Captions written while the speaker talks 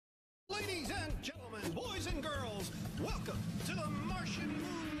Ladies and gentlemen, boys and girls, welcome to the Martian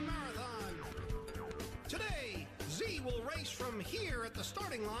Moon Marathon. Today, Z will race from here at the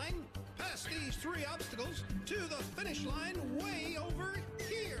starting line, past these 3 obstacles, to the finish line way over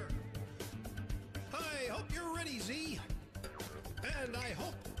here. I hope you're ready, Z. And I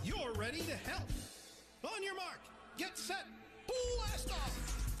hope you're ready to help. On your mark, get set, blast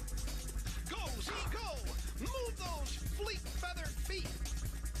off! Go, Z, go! Move those fleet feathered feet!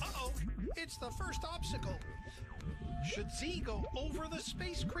 Uh-oh, it's the first obstacle. Should Z go over the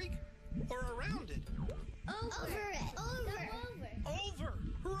space creek or around it? Over it. Over,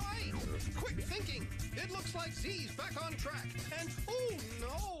 right. Quick thinking. It looks like Z's back on track. And, oh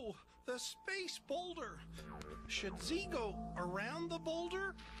no, the space boulder. Should Z go around the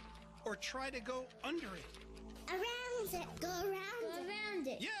boulder or try to go under it? Around it. Go around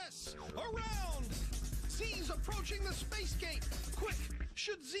it. Yes, around. Z's approaching the space gate. Quick,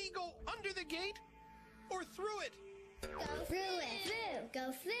 should Z go under the gate or through it? Go through it.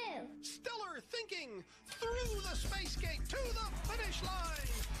 Go through. Stellar thinking! Through the space gate to the finish line!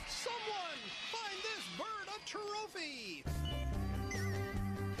 Someone find this bird a trophy!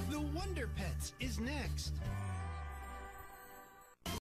 The Wonder Pets is next.